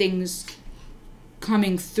vulnerable and then things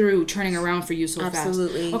coming through, turning around for you so fast.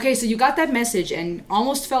 Absolutely. Okay, so you got that message and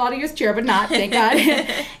almost fell out of your chair, but not, thank God.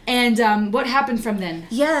 And what happened from then?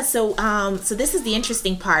 Yeah, so this is the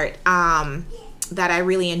interesting part that I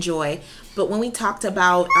really enjoy. But when we talked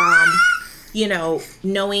about you know,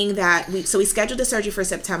 knowing that we scheduled the surgery for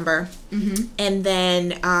September, and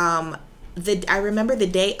then I remember the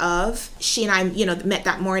day of, she and I, you know, met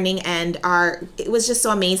that morning, and it was just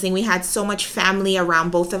so amazing. We had so much family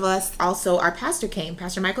around both of us. Also, our pastor came,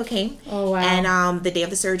 Pastor Michael came. Oh, wow. And the day of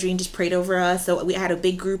the surgery, and just prayed over us. So we had a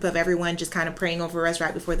big group of everyone just kind of praying over us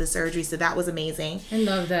right before the surgery. So that was amazing. I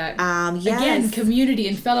love that. Yes. Again, community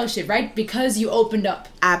and fellowship, right? Because you opened up.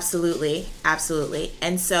 Absolutely.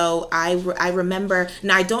 And so I remember,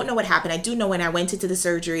 now I don't know what happened. I do know when I went into the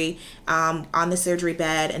surgery, on the surgery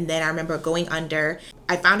bed, and then I remember going under.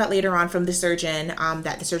 I found out later on from the surgeon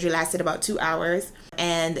that the surgery lasted about 2 hours.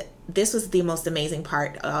 And this was the most amazing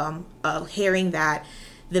part of hearing that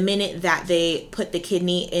the minute that they put the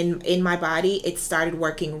kidney in my body, it started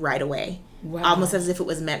working right away. Wow. Almost as if it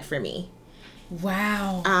was meant for me.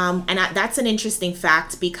 Wow. That's an interesting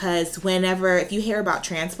fact, because if you hear about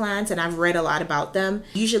transplants, and I've read a lot about them,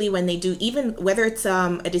 usually when they do, even whether it's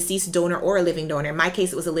a deceased donor or a living donor, in my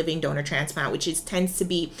case it was a living donor transplant, which tends to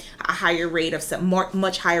be a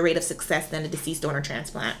much higher rate of success than a deceased donor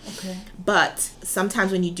transplant. Okay. But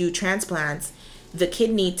sometimes when you do transplants, the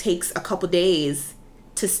kidney takes a couple days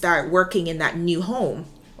to start working in that new home.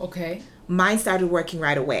 Okay. Mine started working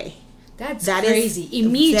right away. That's crazy.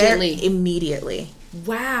 Immediately.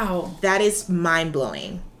 Wow. That is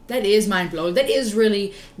mind-blowing. That is mind-blowing. That is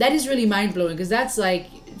really mind-blowing, because that's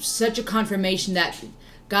like such a confirmation that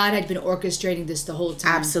God had been orchestrating this the whole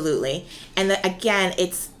time. Absolutely. And again,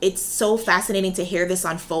 it's so fascinating to hear this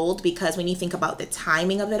unfold, because when you think about the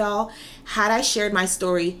timing of it all, had I shared my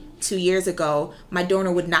story 2 years ago, my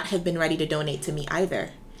donor would not have been ready to donate to me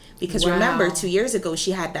either. Because remember, 2 years ago,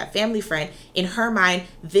 she had that family friend. In her mind,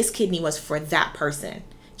 this kidney was for that person.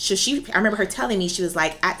 So I remember her telling me, she was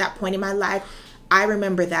like, at that point in my life, I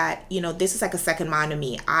remember that, you know, this is like a second mom to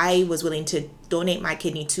me. I was willing to donate my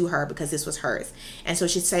kidney to her because this was hers. And so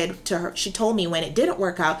she told me when it didn't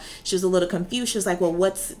work out, she was a little confused. She was like, well,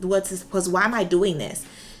 what's this? Why am I doing this?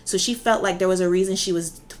 So she felt like there was a reason she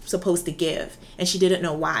was supposed to give, and she didn't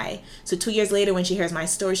know why. So 2 years later, when she hears my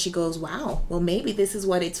story, she goes, wow, well, maybe this is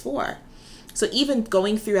what it's for. So even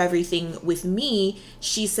going through everything with me,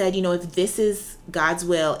 she said, you know, if this is God's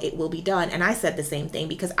will, it will be done. And I said the same thing,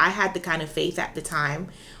 because I had the kind of faith at the time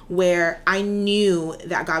where I knew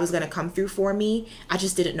that God was going to come through for me. I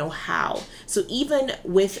just didn't know how. So even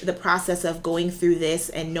with the process of going through this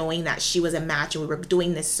and knowing that she was a match and we were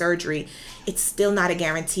doing this surgery, it's still not a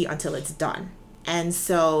guarantee until it's done. And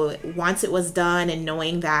so once it was done, and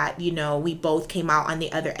knowing that, you know, we both came out on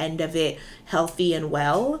the other end of it healthy and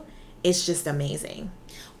well, it's just amazing.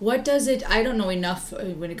 What does it, I don't know enough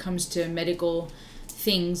when it comes to medical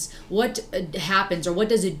things, what happens, or what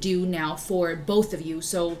does it do now for both of you?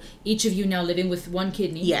 So each of you now living with one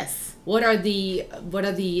kidney. Yes. What are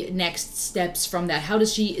the next steps from that? How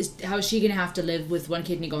is she going to have to live with one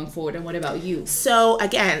kidney going forward, and what about you? So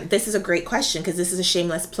again, this is a great question, because this is a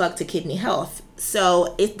shameless plug to kidney health.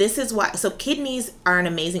 So kidneys are an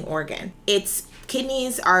amazing organ.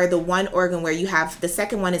 Kidneys are the one organ where you have, the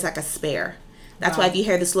second one is like a spare. That's why if you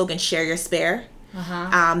hear the slogan, share your spare,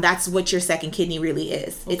 that's what your second kidney really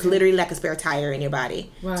is. Okay. It's literally like a spare tire in your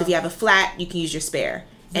body. Wow. So if you have a flat, you can use your spare,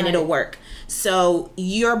 and it'll work. So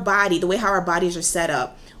your body, the way how our bodies are set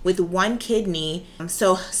up, with one kidney,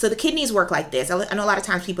 so the kidneys work like this. I know a lot of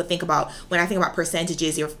times people think about, when I think about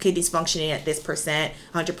percentages, your kidneys functioning at this percent,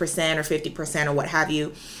 100% or 50% or what have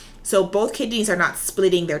you. So both kidneys are not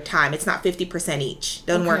splitting their time. It's not 50% each.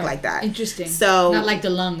 Doesn't work like that. Interesting. So not like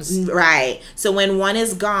the lungs. Right. So when one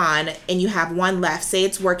is gone and you have one left, say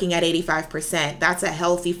it's working at 85%, that's a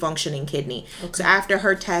healthy functioning kidney. Okay. So after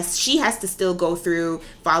her test, she has to still go through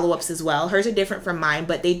follow-ups as well. Hers are different from mine,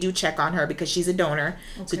 but they do check on her because she's a donor.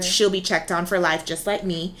 Okay. So she'll be checked on for life just like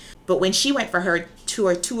me. But when she went for her two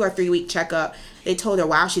or 3 week checkup, they told her,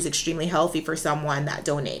 wow, she's extremely healthy for someone that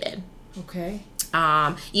donated. Okay.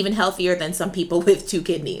 Even healthier than some people with 2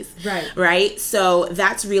 kidneys. Right. So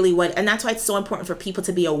that's really and that's why it's so important for people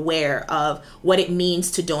to be aware of what it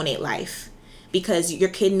means to donate life, because your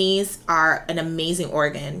kidneys are an amazing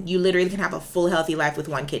organ. You literally can have a full healthy life with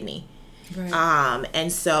one kidney. Right.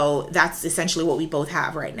 And so that's essentially what we both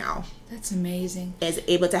have right now. That's amazing. Is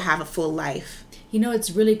able to have a full life. You know,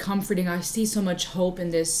 it's really comforting. I see so much hope in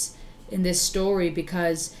this story,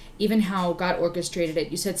 because even how God orchestrated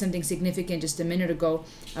it. You said something significant just a minute ago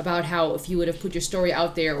about how if you would have put your story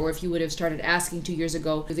out there, or if you would have started asking 2 years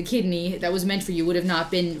ago, the kidney that was meant for you would have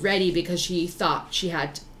not been ready because she thought she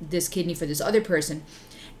had this kidney for this other person.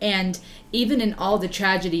 And even in all the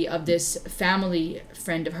tragedy of this family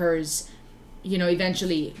friend of hers, you know,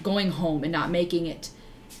 eventually going home and not making it,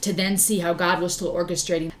 to then see how God was still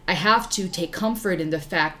orchestrating, I have to take comfort in the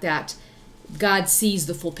fact that God sees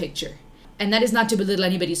the full picture. And that is not to belittle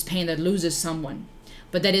anybody's pain that loses someone,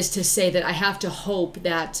 but that is to say that I have to hope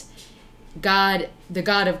that God, the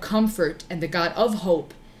God of comfort and the God of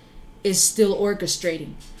hope, is still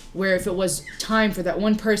orchestrating. Where if it was time for that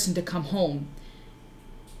one person to come home,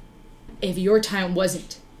 if your time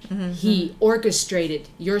wasn't, he orchestrated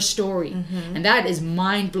your story. And that is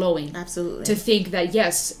mind-blowing. Absolutely. To think that,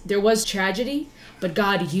 yes, there was tragedy, but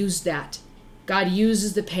God used that. God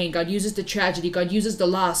uses the pain, God uses the tragedy, God uses the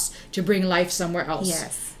loss to bring life somewhere else.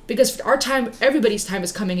 Yes. Because our time, everybody's time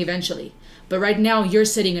is coming eventually. But right now, you're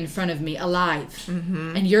sitting in front of me alive.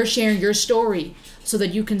 And you're sharing your story so that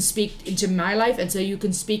you can speak into my life and so you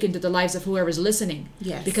can speak into the lives of whoever's listening.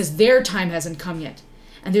 Yes. Because their time hasn't come yet.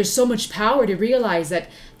 And there's so much power to realize that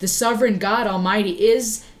the sovereign God Almighty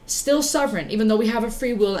is still sovereign, even though we have a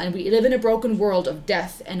free will and we live in a broken world of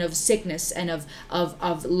death and of sickness and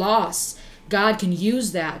of loss. God can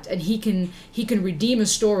use that, and he can redeem a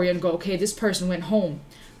story and go, okay, this person went home.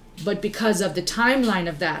 But because of the timeline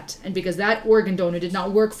of that, and because that organ donor did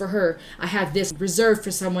not work for her, I have this reserved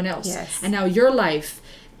for someone else. Yes. And now your life,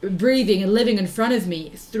 breathing and living in front of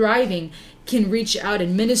me, thriving, can reach out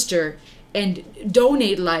and minister and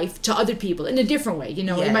donate life to other people in a different way. You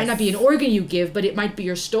know, Yes. It might not be an organ you give, but it might be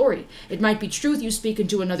your story. It might be truth you speak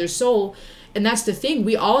into another soul. And that's the thing.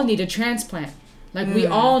 We all need a transplant. Like, we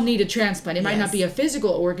all need a transplant. It might not be a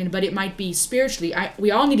physical organ, but it might be spiritually.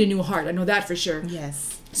 We all need a new heart. I know that for sure.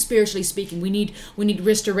 Yes. Spiritually speaking, we need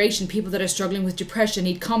restoration. People that are struggling with depression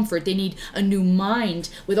need comfort. They need a new mind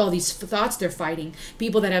with all these thoughts they're fighting.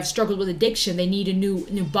 People that have struggled with addiction, they need a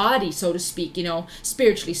new body, so to speak, you know,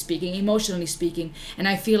 spiritually speaking, emotionally speaking. And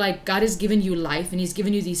I feel like God has given you life, and he's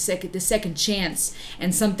given you the second chance,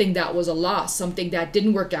 and something that was a loss, something that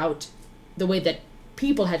didn't work out the way that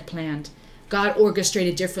people had planned. God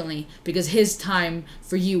orchestrated differently because his time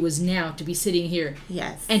for you was now to be sitting here.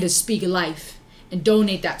 Yes. And to speak life and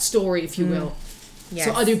donate that story, if you will, Yes.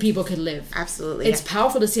 so other people could live. Absolutely. It's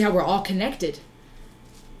powerful to see how we're all connected.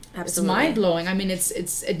 Absolutely. It's mind-blowing. I mean,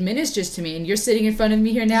 it ministers to me, and you're sitting in front of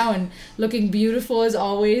me here now and looking beautiful as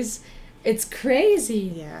always. It's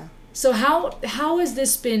crazy. Yeah. So how has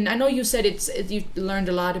this been? I know you said you learned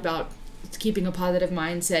a lot about keeping a positive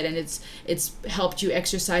mindset, and it's helped you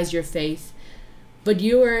exercise your faith. But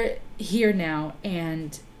you are here now,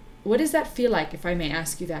 and what does that feel like, if I may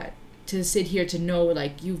ask you that? To sit here, to know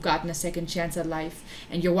like you've gotten a second chance at life,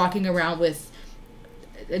 and you're walking around with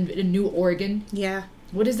a new organ. Yeah.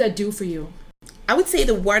 What does that do for you? I would say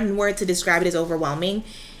the one word to describe it is overwhelming.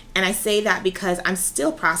 And I say that because I'm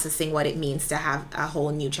still processing what it means to have a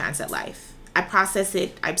whole new chance at life. I process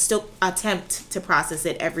it. I still attempt to process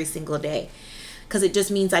it every single day. Because it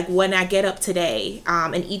just means like when I get up today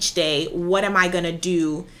and each day, what am I going to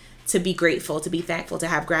do to be grateful, to be thankful, to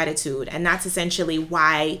have gratitude? And that's essentially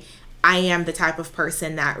why I am the type of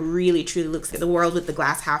person that really truly looks at the world with the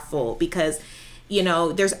glass half full, because, you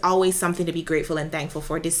know, there's always something to be grateful and thankful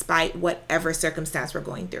for despite whatever circumstance we're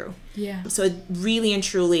going through. Yeah. So really and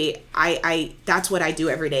truly, I that's what I do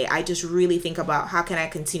every day. I just really think about how can I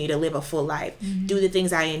continue to live a full life, do the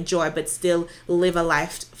things I enjoy, but still live a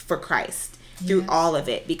life for Christ through all of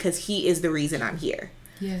it, because he is the reason I'm here.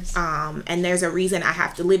 Yes. And there's a reason I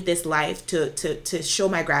have to live this life to show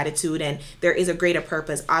my gratitude, and there is a greater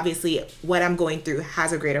purpose. Obviously, what I'm going through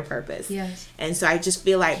has a greater purpose. Yes. And so I just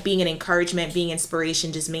feel like being an encouragement, being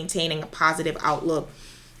inspiration, just maintaining a positive outlook,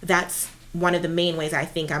 that's one of the main ways I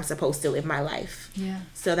think I'm supposed to live my life. Yeah.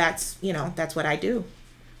 So that's what I do.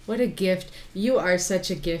 What a gift. You are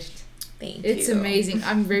such a gift. Thank you. It's amazing.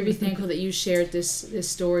 I'm very thankful that you shared this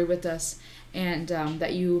story with us, and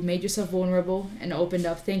that you made yourself vulnerable and opened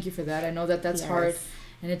up. Thank you for that. I know that that's hard,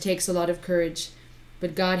 and it takes a lot of courage,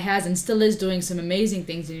 but God has and still is doing some amazing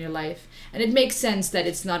things in your life. And it makes sense that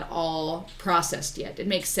it's not all processed yet. It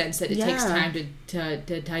makes sense that it takes time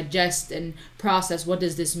to digest and process what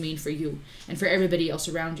does this mean for you and for everybody else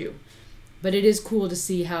around you. But it is cool to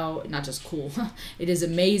see how, not just cool, it is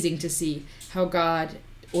amazing to see how God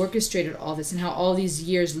orchestrated all this, and how all these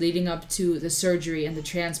years leading up to the surgery and the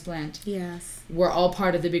transplant were all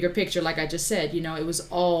part of the bigger picture. Like I just said, you know, it was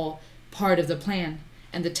all part of the plan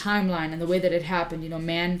and the timeline and the way that it happened. You know,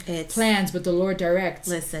 man plans, but the Lord directs.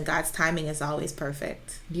 Listen, God's timing is always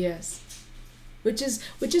perfect. Yes. Which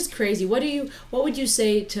is crazy. What would you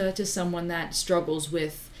say to someone that struggles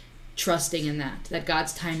with trusting in that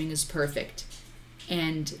God's timing is perfect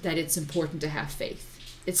and that it's important to have faith?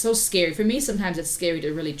 It's so scary. For me, sometimes it's scary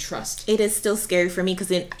to really trust. It is still scary for me,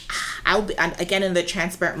 because I'll be, again, in the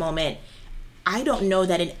transparent moment, I don't know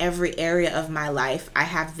that in every area of my life I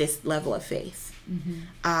have this level of faith.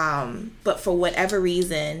 But for whatever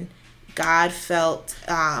reason, I felt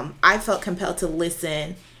compelled to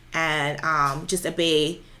listen and just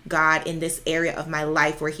obey God in this area of my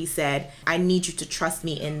life where he said, I need you to trust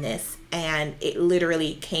me in this. And it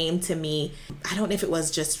literally came to me. I don't know if it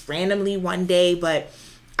was just randomly one day, but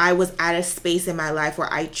I was at a space in my life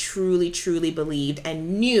where I truly, truly believed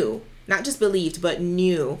and knew, not just believed, but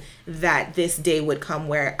knew that this day would come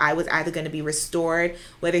where I was either going to be restored,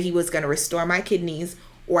 whether he was going to restore my kidneys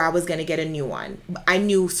or I was going to get a new one. I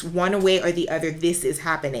knew one way or the other, this is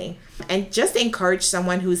happening. And just encourage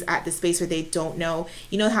someone who's at the space where they don't know.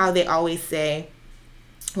 You know how they always say,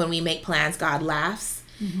 when we make plans, God laughs?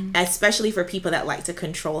 Especially for people that like to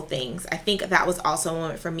control things. I think that was also a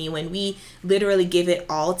moment for me when we literally give it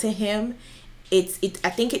all to him. I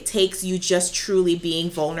think it takes you just truly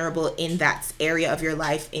being vulnerable in that area of your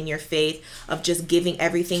life, in your faith, of just giving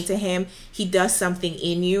everything to him. He does something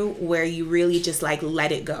in you where you really just like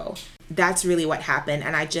let it go. That's really what happened.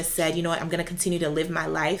 And I just said, you know what, I'm going to continue to live my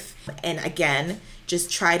life. And again,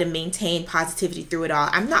 just try to maintain positivity through it all.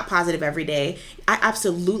 I'm not positive every day. I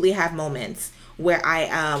absolutely have moments where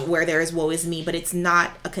where there is woe is me, but it's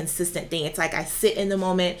not a consistent thing. It's like I sit in the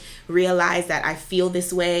moment, realize that I feel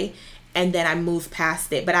this way, and then I move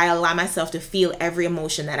past it. But I allow myself to feel every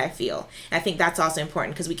emotion that I feel. And I think that's also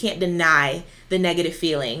important because we can't deny the negative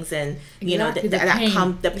feelings and the pain.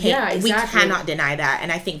 Yeah, exactly. We cannot deny that.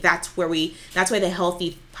 And I think that's where the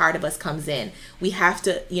healthy part of us comes in. We have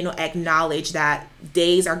to, acknowledge that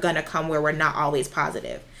days are gonna come where we're not always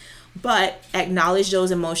positive. But acknowledge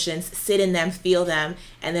those emotions, sit in them, feel them,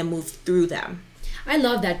 and then move through them. I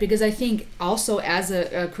love that because I think also as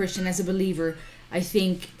a Christian, as a believer, I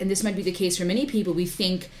think, and this might be the case for many people, we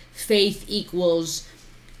think faith equals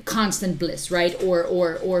constant bliss, right?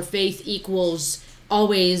 Or faith equals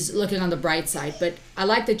always looking on the bright side. But I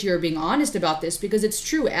like that you're being honest about this because it's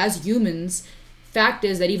true. As humans, fact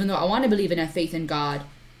is that even though I want to believe and have faith in God,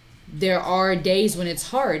 there are days when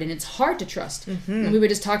it's hard and it's hard to trust. And we were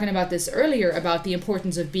just talking about this earlier about the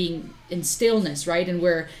importance of being in stillness, right? And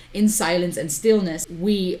we're in silence and stillness.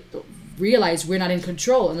 We realize we're not in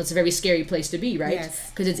control, and that's a very scary place to be, right?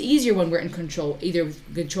 Because it's easier when we're in control, either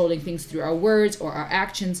controlling things through our words or our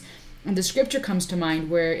actions. And the scripture comes to mind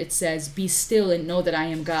where it says, be still and know that I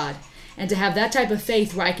am God. And to have that type of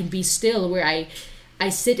faith where I can be still, where I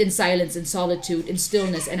sit in silence and solitude and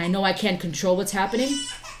stillness, and I know I can't control what's happening,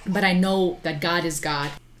 but I know that God is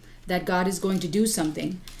God, that God is going to do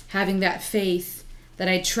something. Having that faith that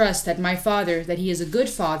I trust that my Father, that he is a good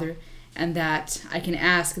Father, and that I can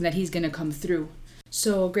ask and that he's going to come through.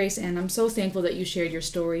 So Grace Ann, I'm so thankful that you shared your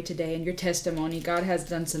story today and your testimony. God has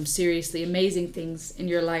done some seriously amazing things in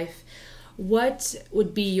your life. What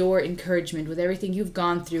would be your encouragement with everything you've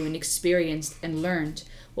gone through and experienced and learned?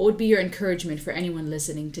 What would be your encouragement for anyone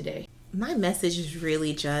listening today? My message is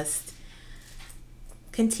really just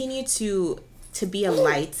continue to be a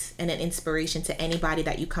light and an inspiration to anybody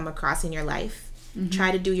that you come across in your life.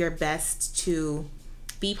 Try to do your best to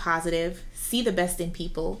be positive, see the best in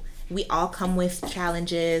people. We all come with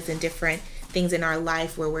challenges and different things in our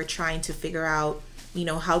life where we're trying to figure out,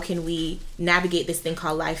 how can we navigate this thing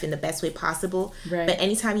called life in the best way possible. Right. But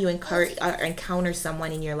anytime you encounter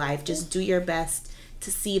someone in your life, just do your best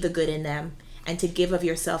to see the good in them and to give of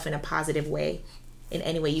yourself in a positive way, in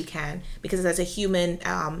any way you can. Because as a human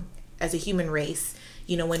race,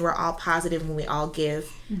 when we're all positive, when we all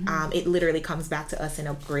give, it literally comes back to us in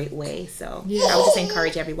a great way. So I would just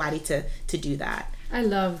encourage everybody to do that. I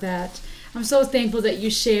love that. I'm so thankful that you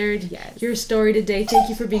shared your story today. Thank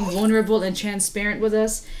you for being vulnerable and transparent with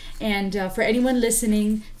us. And for anyone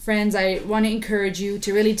listening, friends, I want to encourage you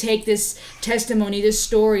to really take this testimony, this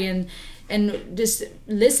story, and just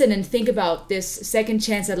listen and think about this second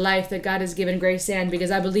chance at life that God has given Grace Ann, because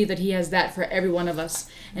I believe that he has that for every one of us.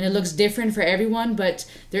 And it looks different for everyone, but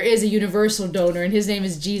there is a universal donor, and his name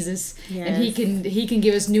is Jesus. Yes. And he can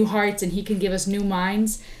give us new hearts, and he can give us new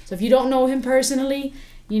minds. So if you don't know him personally,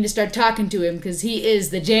 you need to start talking to him, because he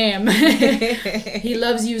is the jam. He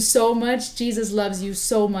loves you so much. Jesus loves you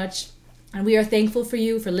so much. And we are thankful for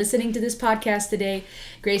you for listening to this podcast today.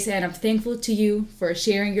 Grace Ann, I'm thankful to you for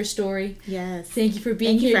sharing your story. Yes. Thank you for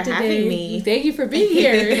being here today. Thank you for having me. Thank you for being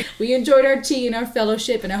here. We enjoyed our tea and our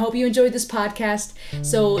fellowship, and I hope you enjoyed this podcast.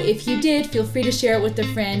 So if you did, feel free to share it with a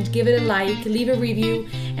friend. Give it a like, leave a review,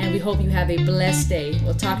 and we hope you have a blessed day.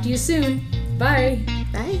 We'll talk to you soon. Bye.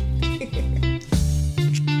 Bye.